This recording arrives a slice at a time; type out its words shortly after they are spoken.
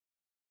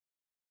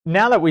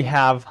Now that we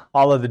have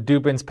all of the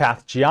Dubins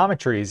path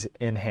geometries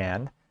in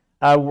hand,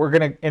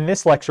 in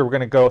this lecture, we're going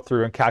to go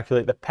through and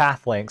calculate the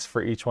path lengths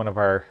for each one of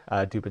our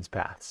Dubins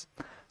paths.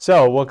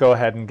 So we'll go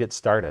ahead and get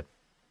started.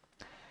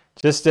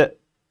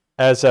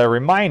 As a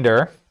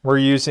reminder,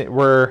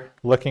 we're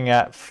looking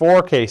at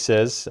 4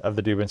 cases of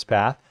the Dubins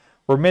path.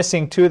 We're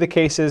missing 2 of the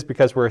cases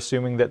because we're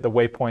assuming that the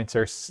waypoints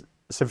are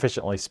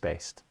sufficiently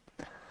spaced.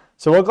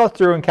 So we'll go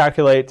through and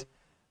calculate,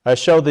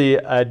 show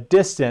the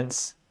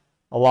distance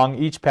along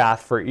each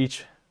path for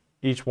each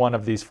one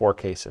of these 4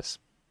 cases.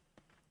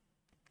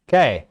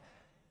 Okay,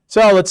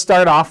 so let's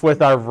start off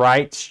with our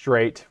right,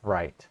 straight,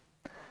 right.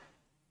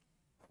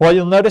 What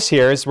you'll notice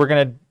here is we're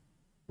going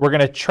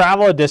to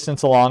travel a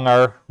distance along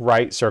our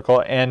right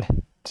circle,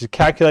 and to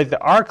calculate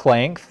the arc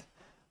length,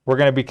 we're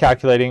going to be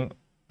calculating.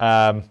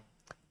 We're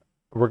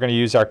going to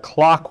use our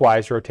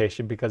clockwise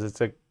rotation because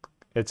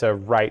it's a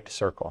right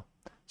circle,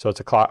 so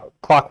it's a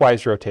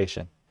clockwise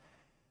rotation.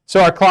 So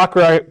our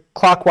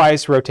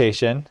clockwise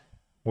rotation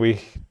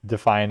we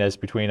define as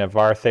between a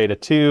var theta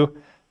 2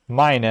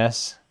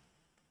 minus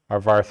our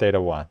var theta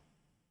 1.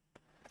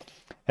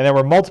 And then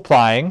we're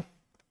multiplying,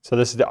 so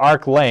this is the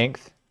arc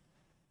length.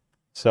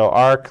 So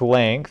arc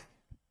length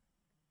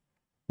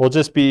will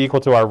just be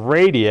equal to our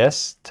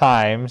radius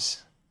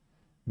times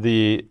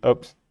the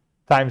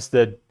length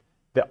of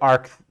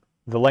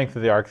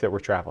the arc that we're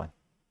traveling,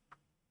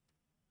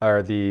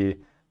 or the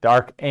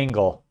arc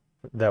angle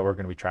that we're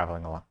going to be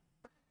traveling along.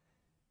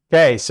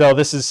 Okay, so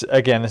this is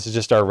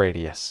just our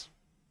radius.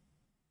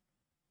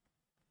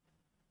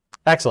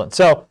 Excellent.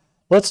 So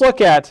let's look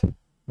at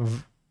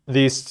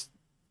these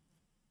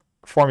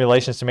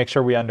formulations to make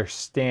sure we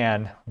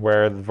understand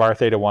where the var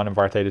theta 1 and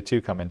var theta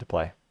 2 come into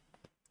play.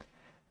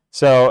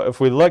 So if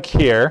we look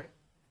here,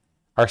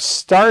 our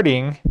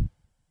starting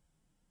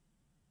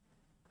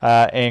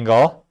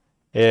angle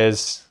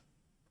is,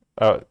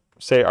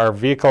 say our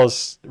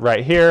vehicle's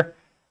right here.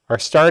 Our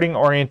starting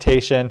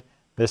orientation,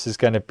 this is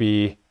going to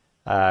be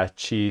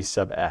chi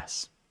sub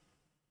s.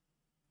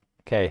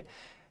 Okay,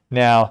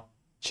 now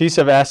chi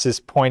sub s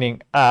is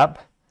pointing up,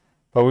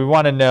 but we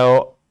want to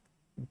know,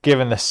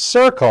 given the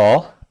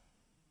circle,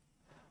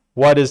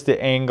 what is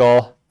the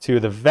angle to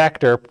the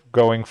vector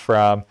going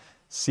from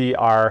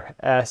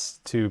CRS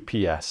to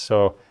PS.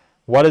 So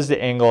what is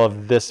the angle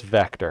of this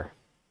vector?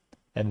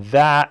 And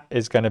that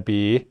is going to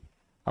be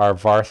our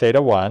var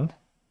theta 1.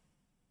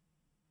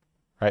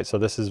 Right, so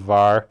this is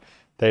var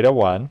theta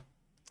 1.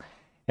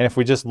 And if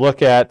we just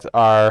look at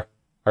our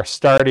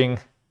starting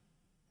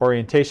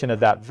orientation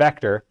of that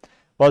vector,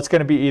 well, it's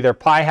going to be either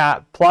pi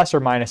half plus or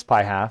minus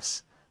pi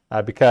halves,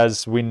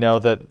 because we know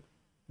that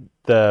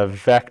the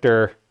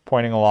vector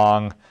pointing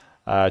along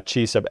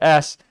chi sub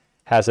s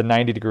has a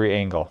 90-degree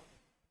angle.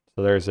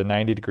 So there's a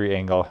 90-degree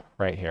angle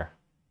right here.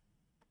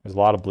 There's a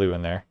lot of blue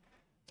in there.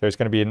 So there's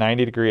going to be a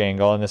 90-degree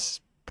angle, and this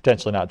is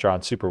potentially not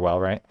drawn super well,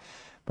 right?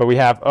 But we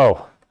have,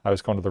 oh, I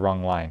was going to the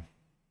wrong line.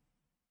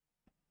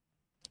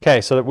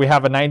 Okay, so that we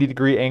have a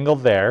 90-degree angle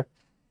there.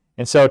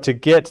 And so to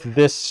get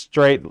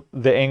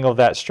the angle of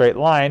that straight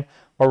line,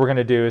 what we're going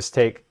to do is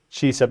take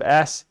chi sub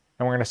s,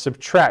 and we're going to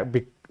subtract.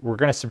 We're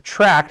going to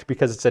subtract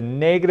because it's a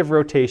negative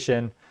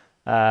rotation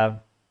along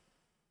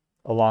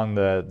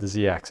the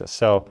z-axis.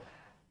 So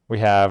we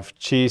have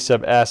chi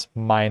sub s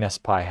minus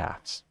pi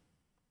halves.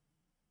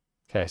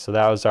 Okay, so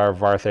that was our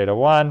var theta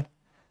 1.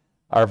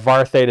 Our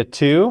var theta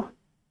 2,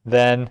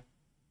 then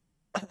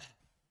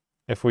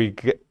if we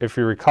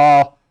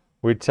recall,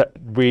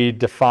 we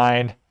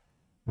defined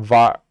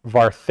var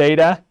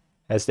theta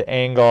as the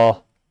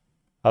angle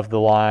of the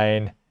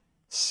line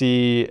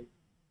CS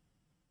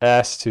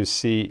to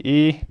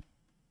CE,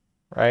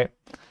 right?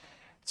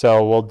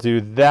 So we'll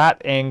do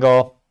that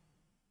angle,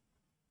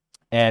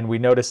 and we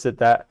noticed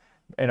that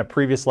in a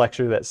previous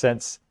lecture that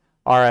since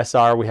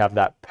RSR we have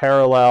that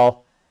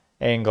parallel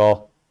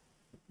angle,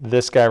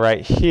 this guy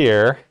right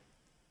here,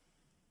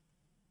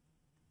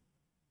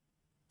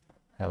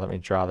 now let me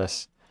draw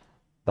this,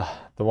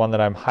 the one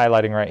that I'm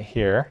highlighting right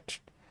here,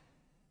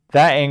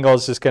 that angle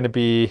is just going to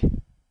be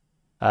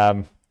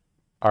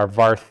our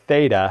var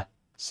theta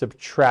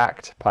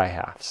subtract pi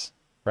halves,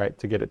 right,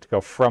 to get it to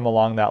go from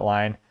along that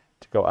line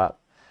to go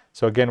up.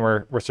 So again,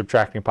 we're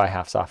subtracting pi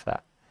halves off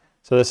that.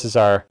 So this is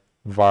our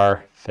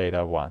var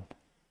theta 1.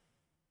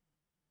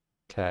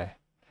 Okay.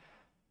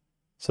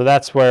 So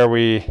that's where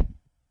we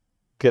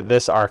get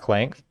this arc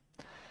length.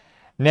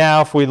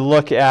 Now if we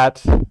look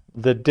at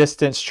the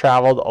distance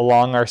traveled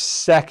along our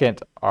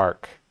second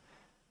arc,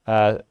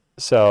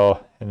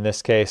 so in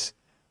this case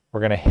we're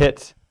going to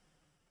hit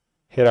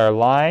our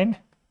line,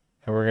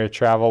 and we're going to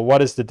travel.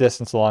 What is the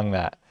distance along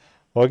that?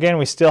 Well, again,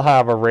 we still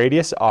have a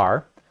radius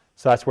r,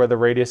 so that's where the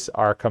radius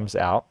r comes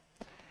out.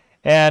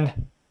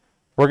 And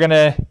we're going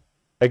to,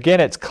 again,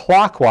 it's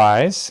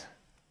clockwise,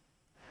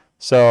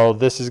 so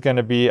this is going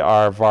to be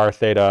our var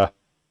theta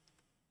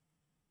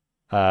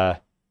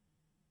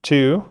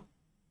 2.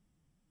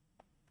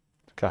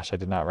 Gosh, I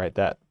did not write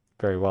that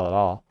very well at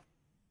all.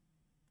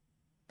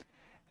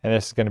 And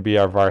this is going to be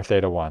our var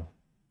theta 1.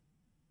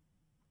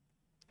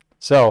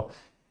 So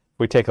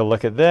we take a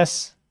look at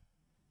this,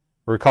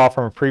 recall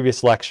from a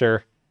previous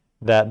lecture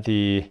that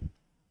the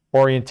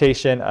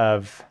orientation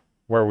of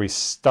where we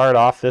start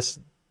off, this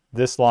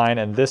line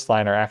and this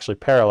line are actually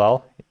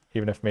parallel,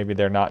 even if maybe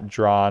they're not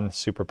drawn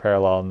super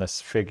parallel in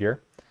this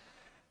figure.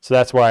 So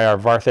that's why our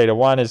var theta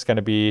 1 is going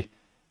to be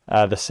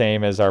the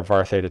same as our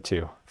var theta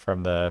 2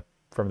 from the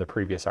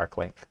previous arc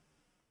length.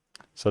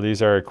 So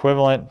these are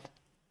equivalent.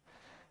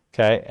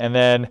 Okay, and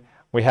then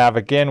we have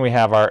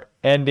our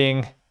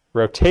ending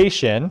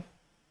rotation,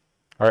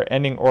 our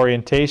ending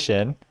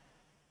orientation,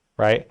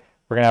 right?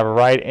 We're going to have a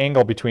right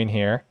angle between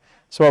here.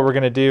 So what we're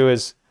going to do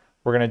is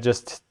we're going to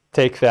just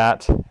take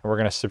that and we're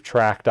going to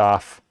subtract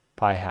off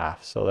pi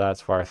half. So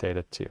that's var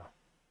theta 2.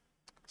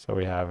 So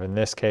we have, in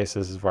this case,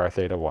 this is var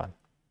theta 1.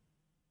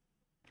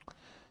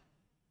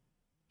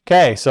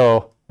 Okay,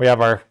 so we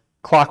have our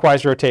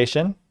clockwise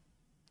rotation.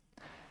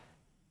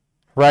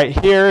 Right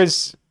here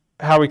is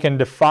how we can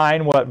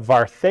define what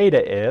var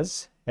theta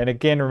is. And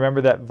again, remember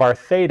that var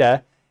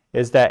theta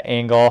is that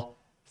angle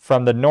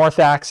from the north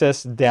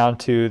axis down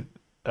to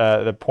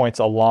the points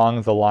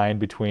along the line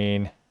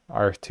between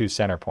our two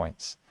center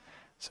points.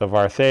 So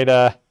var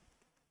theta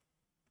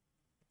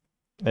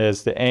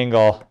is the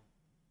angle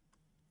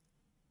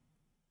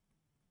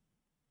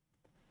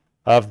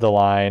of the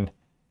line.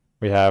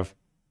 We have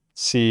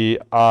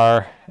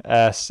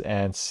CRS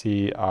and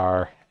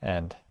CR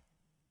end.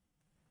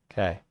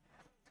 Okay.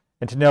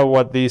 And to know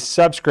what these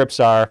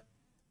subscripts are,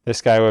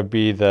 this guy would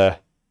be the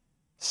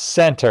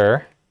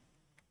center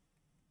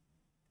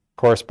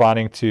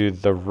corresponding to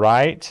the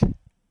right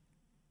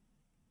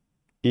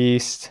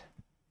east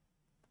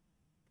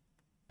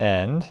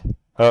end.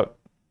 Oh,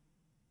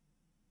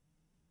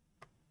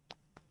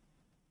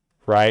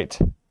 right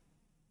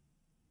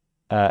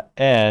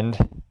end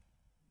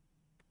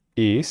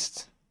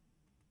east.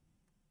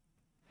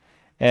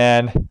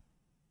 And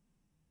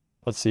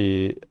let's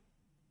see,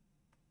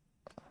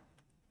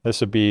 this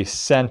would be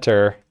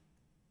center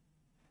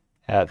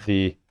at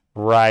the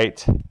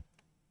right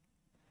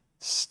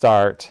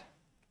start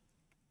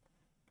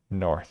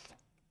north.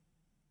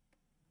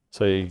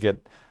 So you get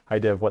an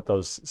idea of what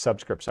those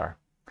subscripts are.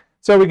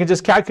 So we can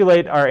just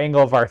calculate our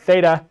angle of our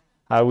theta.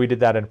 We did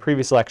that in a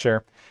previous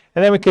lecture.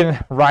 And then we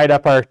can write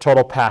up our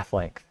total path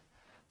length.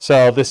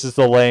 So this is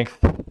the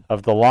length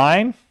of the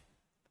line.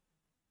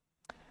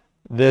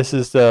 This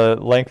is the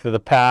length of the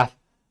path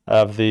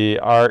of the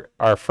arc,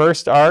 our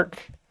first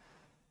arc.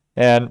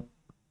 And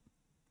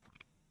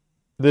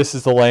this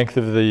is the length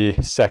of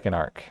the second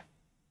arc.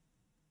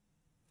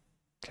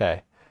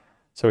 Okay,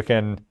 so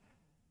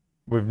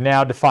we've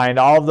now defined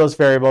all of those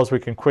variables. We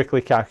can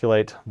quickly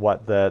calculate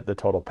what the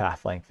total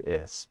path length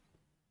is.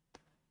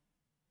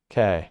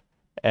 Okay,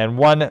 and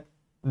one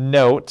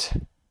note,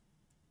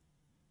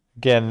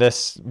 again,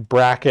 this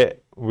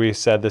bracket, we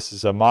said this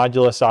is a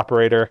modulus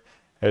operator.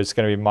 It's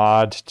going to be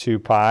mod 2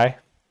 pi.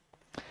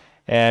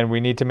 And we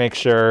need to make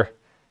sure,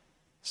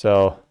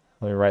 so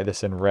let me write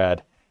this in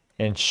red.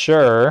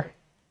 Ensure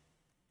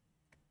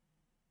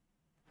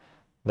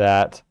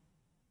that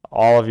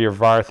all of your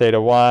var theta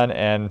 1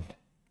 and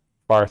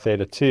var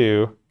theta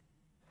 2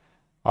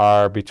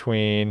 are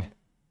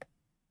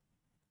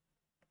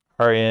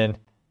in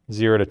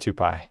 0 to 2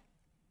 pi.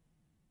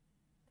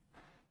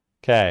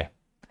 Okay,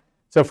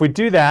 so if we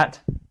do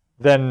that,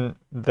 then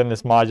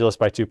this modulus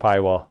by 2 pi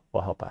will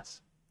help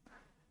us.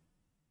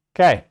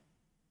 Okay,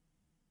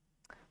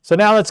 so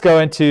now let's go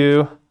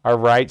into our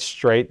right,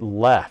 straight,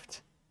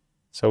 left.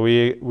 So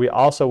we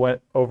also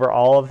went over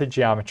all of the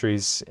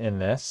geometries in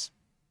this.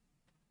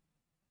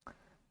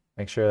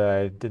 Make sure that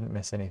I didn't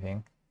miss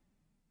anything.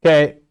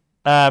 Okay,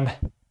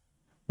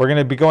 we're going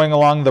to be going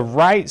along the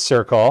right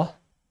circle.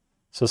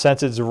 So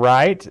since it's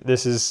right,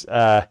 this is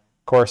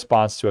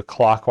corresponds to a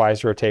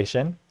clockwise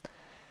rotation.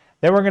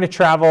 Then we're going to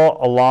travel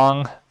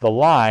along the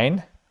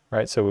line,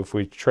 right? So if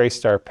we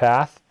traced our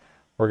path,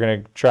 we're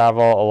going to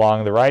travel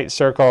along the right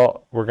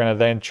circle. We're going to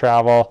then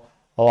travel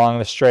along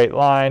the straight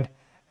line,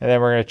 and then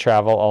we're going to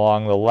travel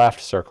along the left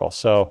circle.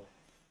 So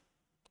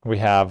we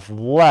have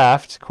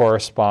left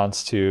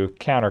corresponds to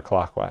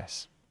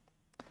counterclockwise.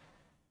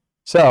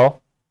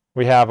 So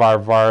we have our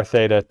var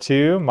theta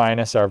 2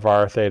 minus our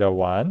var theta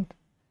 1.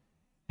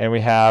 And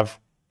we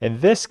have, in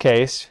this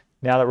case,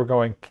 now that we're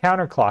going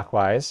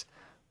counterclockwise,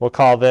 we'll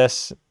call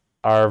this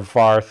our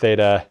var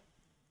theta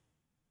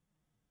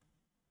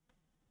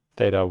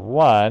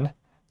 1,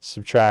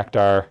 subtract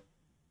our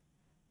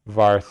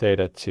var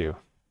theta 2,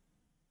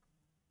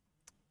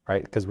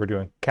 right? Because we're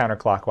doing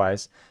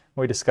counterclockwise.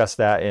 We discussed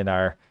that in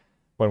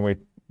when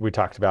we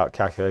talked about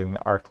calculating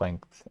the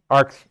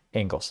arc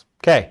angles.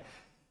 Okay,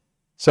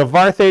 so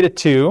var theta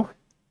 2,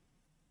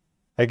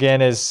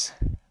 again, is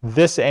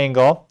this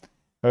angle.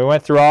 We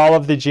went through all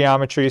of the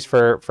geometries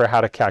for how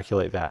to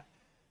calculate that,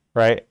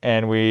 right?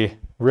 And we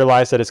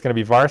realized that it's going to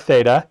be var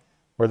theta,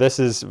 where this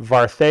is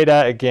var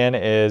theta, again,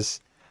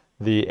 is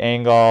the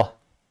angle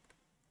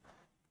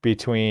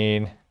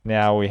between,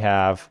 now we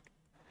have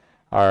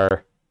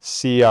our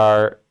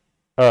CR,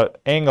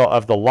 angle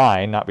of the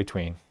line, not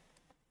between,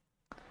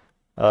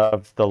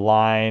 of the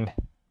line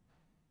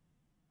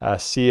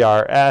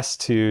CRS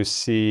to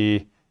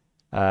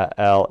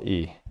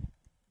CLE,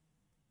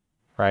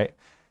 right?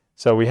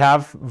 So we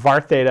have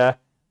var theta.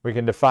 We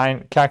can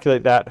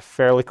calculate that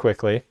fairly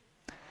quickly.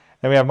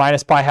 Then we have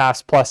minus pi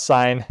halves plus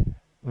sine,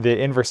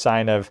 the inverse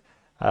sine of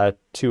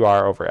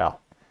 2r over L.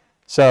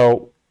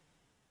 So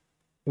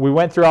we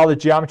went through all the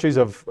geometries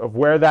of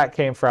where that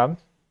came from,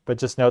 but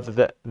just note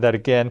that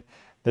again,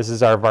 this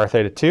is our var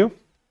theta 2,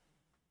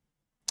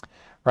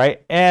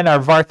 right? And our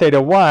var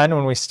theta 1,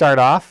 when we start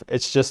off,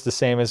 it's just the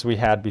same as we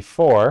had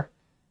before,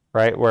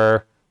 right?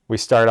 Where we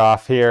start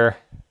off here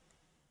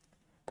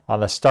on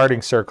the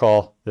starting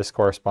circle. This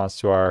corresponds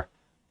to our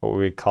what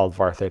we called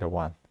var theta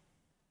 1.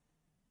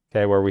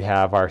 Okay, where we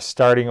have our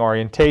starting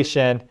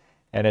orientation,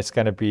 and it's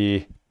going to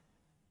be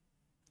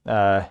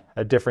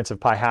a difference of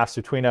pi halves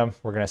between them.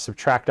 We're going to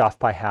subtract off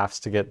pi halves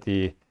to get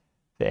the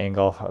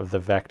angle of the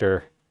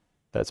vector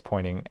that's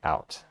pointing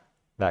out,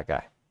 that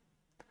guy.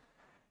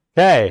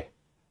 Okay,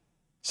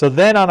 so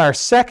then on our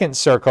second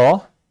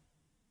circle,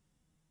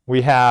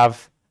 we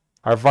have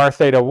our var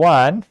theta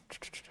 1.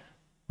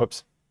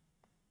 Whoops.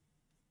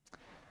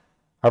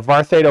 Our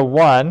var theta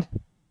 1,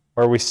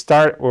 where we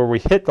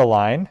hit the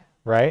line,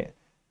 right?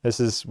 This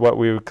is what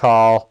we would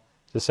call,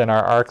 just in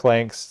our arc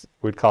lengths,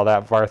 we'd call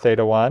that var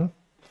theta 1.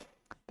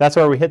 That's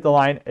where we hit the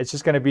line. It's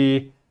just going to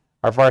be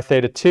our var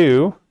theta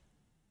 2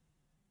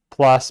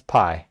 plus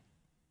pi.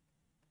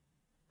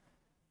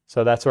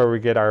 So that's where we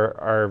get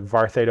our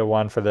var theta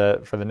 1 for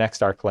the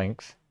next arc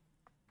length.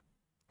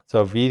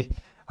 So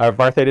our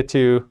var theta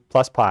 2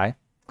 plus pi.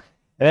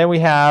 And then we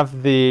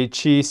have the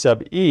chi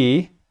sub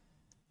e,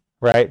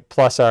 right,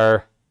 plus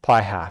our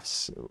pi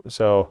halves.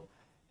 So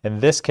in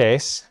this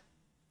case,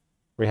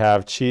 we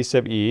have chi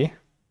sub e,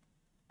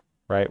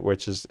 right,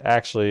 which is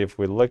actually, if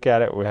we look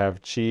at it, we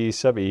have chi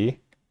sub e.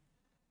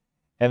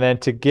 And then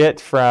to get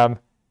from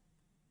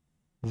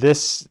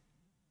this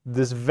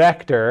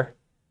vector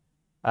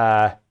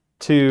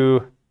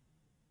to,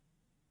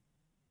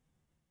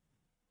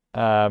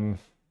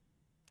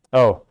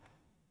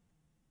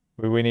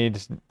 we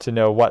need to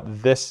know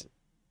what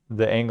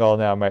the angle,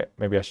 now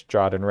maybe I should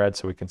draw it in red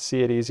so we can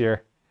see it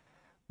easier.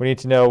 We need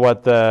to know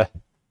what the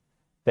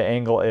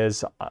angle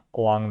is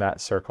along that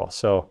circle.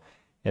 So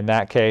in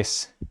that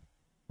case,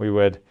 we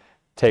would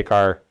take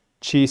our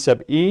chi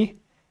sub e,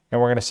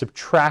 and we're going to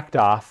subtract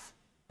off,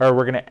 or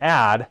we're going to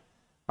add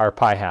our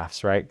pi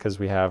halves, right? Because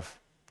we have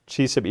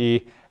chi sub e,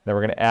 and then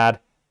we're going to add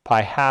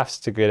pi halves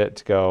to get it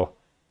to go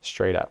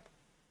straight up.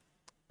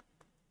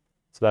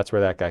 So that's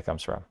where that guy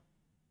comes from.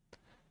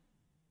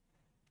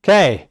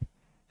 Okay,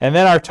 and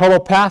then our total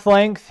path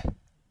length.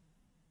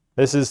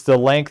 This is the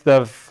length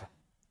of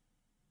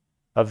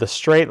the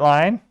straight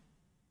line.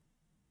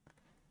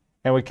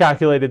 And we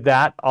calculated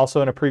that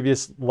also in a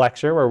previous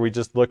lecture where we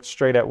just looked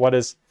straight at what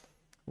is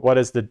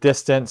the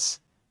distance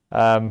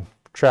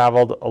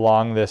traveled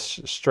along this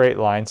straight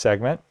line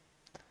segment,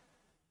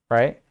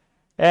 right?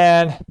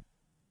 And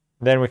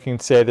then we can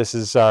say this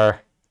is our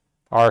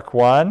arc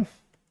 1,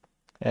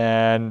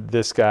 and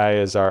this guy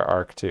is our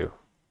arc 2.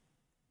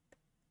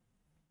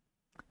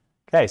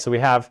 Okay, so we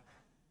have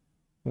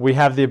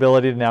the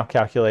ability to now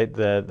calculate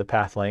the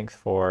path length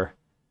for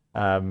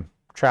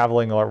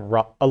traveling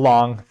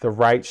along the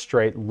right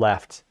straight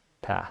left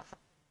path.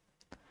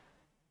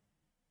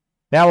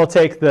 Now we'll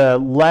take the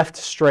left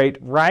straight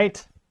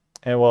right,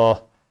 and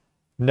we'll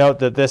note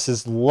that this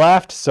is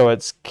left, so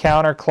it's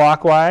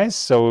counterclockwise.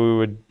 So we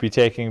would be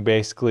taking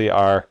basically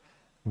our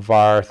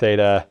var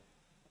theta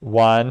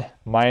 1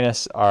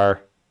 minus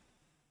our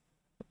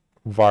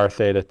var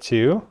theta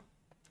 2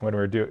 when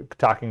we're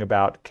talking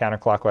about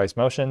counterclockwise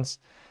motions.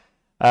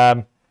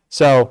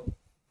 So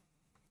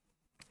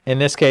in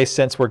this case,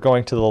 since we're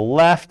going to the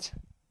left,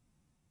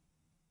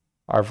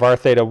 our var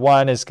theta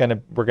 1 is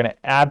we're going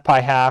to add pi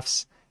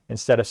halves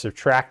instead of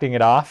subtracting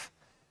it off,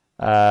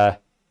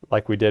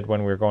 like we did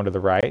when we were going to the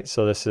right.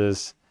 So this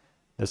is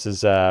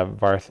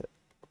var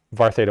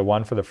theta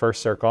 1 for the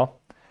first circle,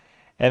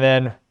 and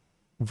then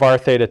var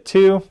theta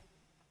 2,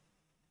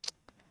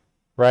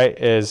 right,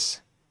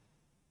 is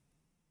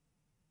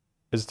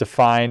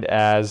defined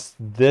as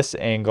this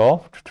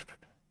angle.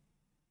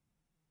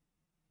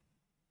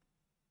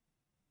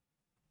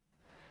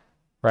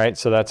 Right,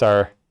 so that's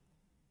our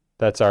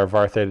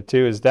var theta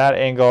 2 is that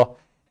angle,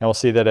 and we'll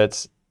see that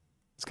it's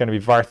going to be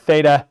var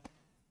theta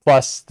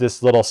plus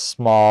this little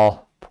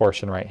small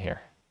portion right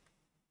here,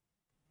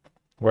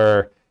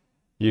 where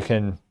you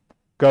can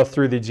go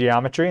through the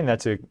geometry, and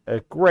that's a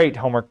great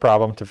homework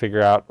problem to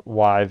figure out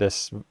why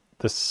this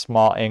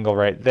small angle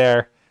right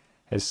there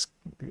is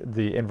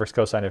the inverse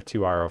cosine of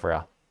 2r over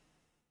L.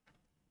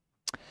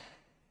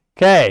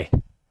 Okay,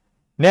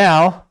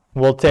 now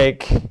we'll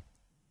take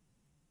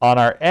on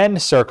our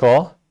end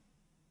circle,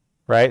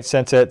 right,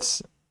 since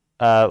it's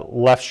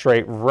left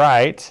straight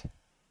right,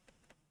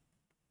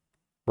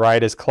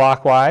 right is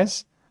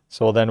clockwise,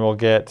 so then we'll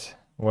get,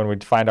 when we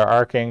find our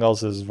arc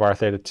angles, is var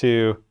theta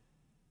 2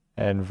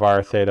 and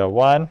var theta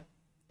 1.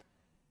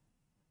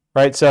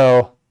 Right,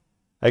 so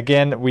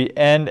again, we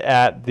end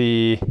at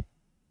the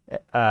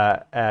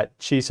at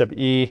chi sub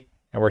e,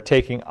 and we're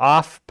taking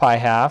off pi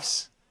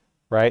halves,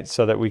 right,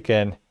 so that we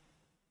can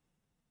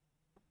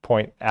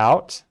point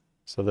out.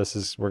 So this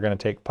is, we're going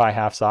to take pi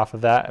halves off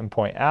of that and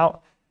point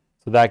out.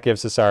 So that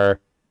gives us our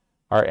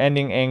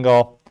ending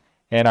angle,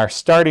 and our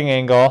starting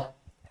angle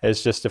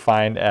is just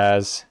defined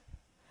as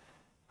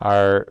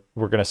we're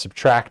going to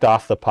subtract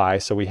off the pi.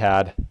 So we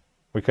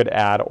could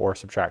add or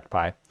subtract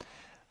pi.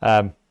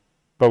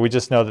 But we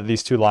just know that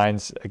these two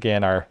lines,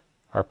 again, are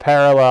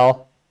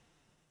parallel,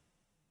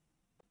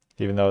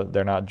 even though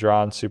they're not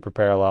drawn super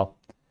parallel.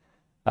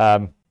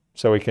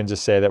 So we can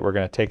just say that we're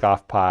going to take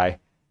off pi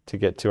to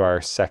get to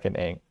our second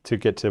angle, to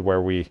get to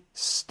where we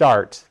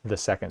start the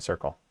second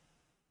circle.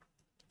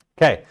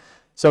 Okay,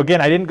 so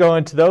again, I didn't go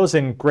into those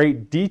in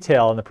great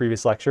detail in the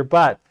previous lecture,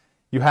 but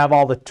you have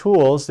all the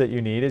tools that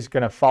you need. It's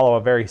going to follow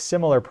a very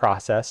similar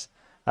process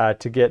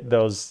to get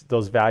those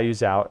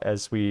values out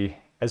as we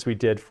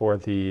did for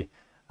the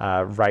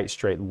right,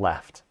 straight,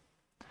 left.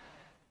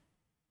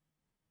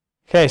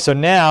 Okay, so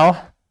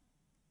now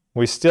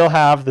we still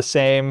have the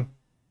same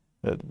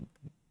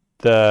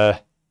the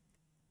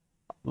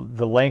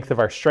length of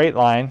our straight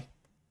line.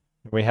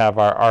 We have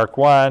our arc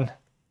 1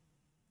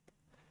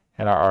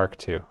 and our arc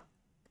 2.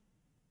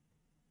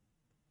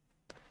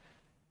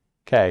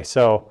 Okay,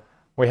 so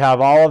we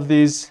have all of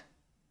these,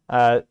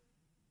 all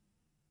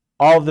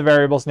of the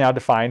variables now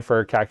defined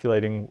for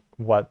calculating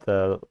what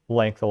the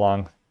length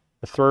along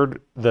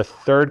the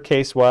third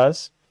case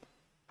was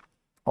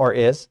or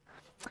is.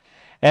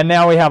 And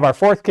now we have our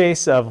fourth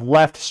case of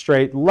left,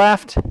 straight,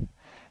 left.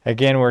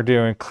 Again, we're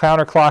doing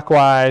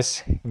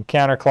counterclockwise and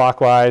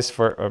counterclockwise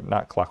for,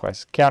 not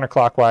clockwise,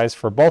 counterclockwise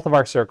for both of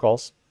our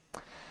circles.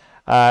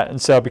 And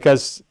so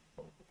because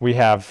we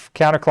have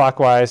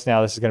counterclockwise,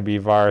 now this is going to be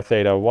var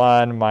theta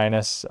 1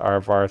 minus our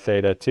var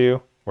theta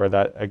 2, where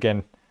that,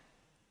 again,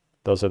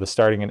 those are the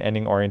starting and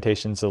ending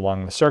orientations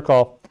along the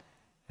circle.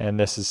 And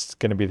this is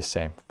going to be the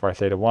same, var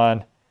theta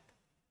 1,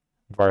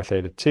 var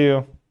theta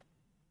 2,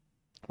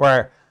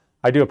 where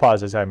I do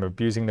apologize, I'm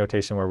abusing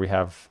notation where we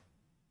have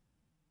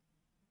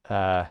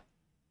var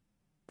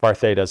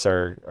thetas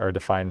are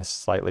defined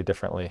slightly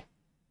differently.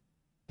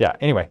 Yeah,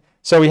 anyway,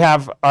 so we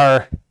have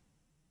our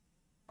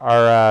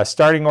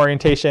starting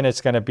orientation.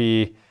 It's going to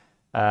be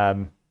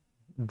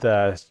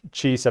the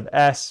chi sub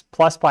s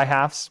plus pi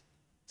halves.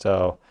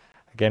 So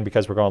again,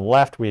 because we're going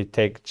left, we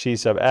take chi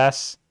sub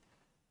s,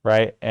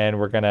 right? And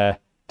we're going to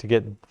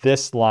get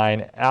this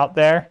line out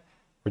there,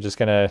 we're just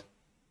going to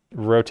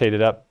rotate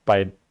it up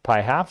by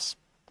pi halves.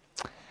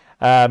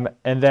 And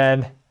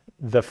then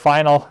the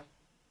final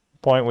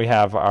point, we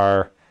have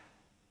var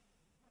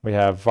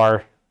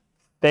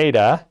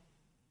theta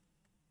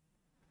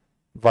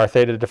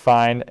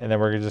defined, and then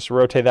we're going to just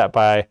rotate that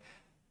by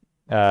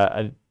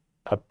a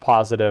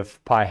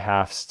positive pi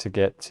halves to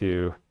get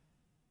to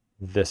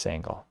this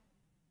angle.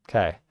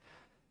 Okay,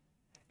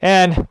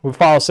 and we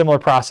follow a similar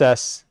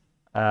process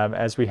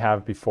as we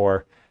have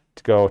before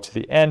to go to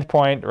the end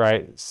point,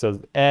 right? So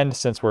the end,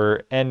 since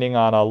we're ending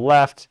on a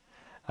left,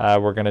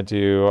 we're going to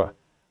do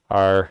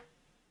our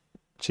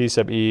chi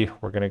sub e,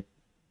 we're going to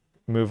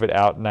move it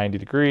out 90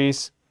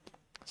 degrees.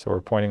 So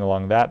we're pointing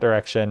along that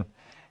direction.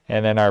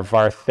 And then our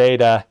var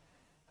theta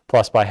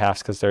plus pi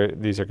halves, because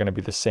these are going to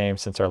be the same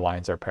since our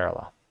lines are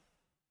parallel.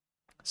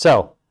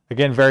 So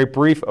again, very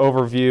brief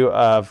overview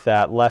of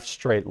that left,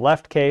 straight,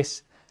 left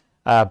case.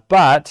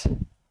 But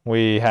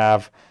we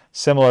have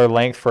similar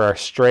length for our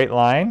straight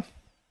line.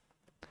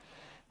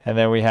 And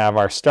then we have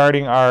our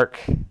starting arc,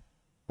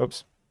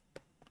 oops,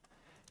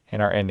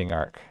 and our ending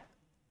arc.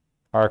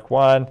 Arc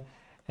 1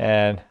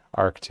 and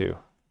arc 2.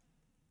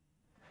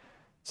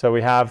 So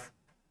we have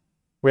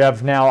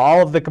now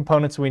all of the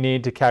components we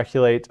need to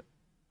calculate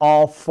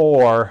all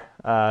four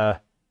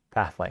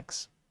path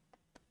lengths.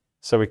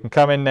 So we can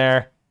come in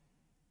there,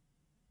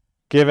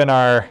 given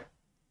our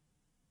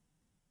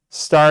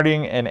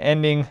starting and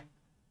ending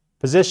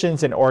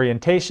positions and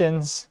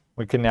orientations,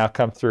 we can now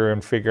come through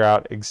and figure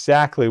out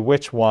exactly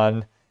which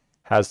one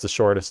has the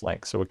shortest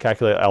length. So we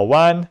calculate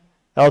L1,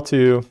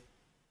 L2,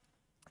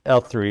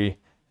 L3,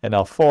 and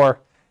L4,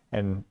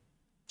 and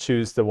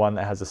choose the one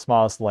that has the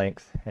smallest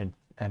length and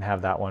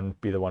have that one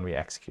be the one we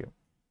execute.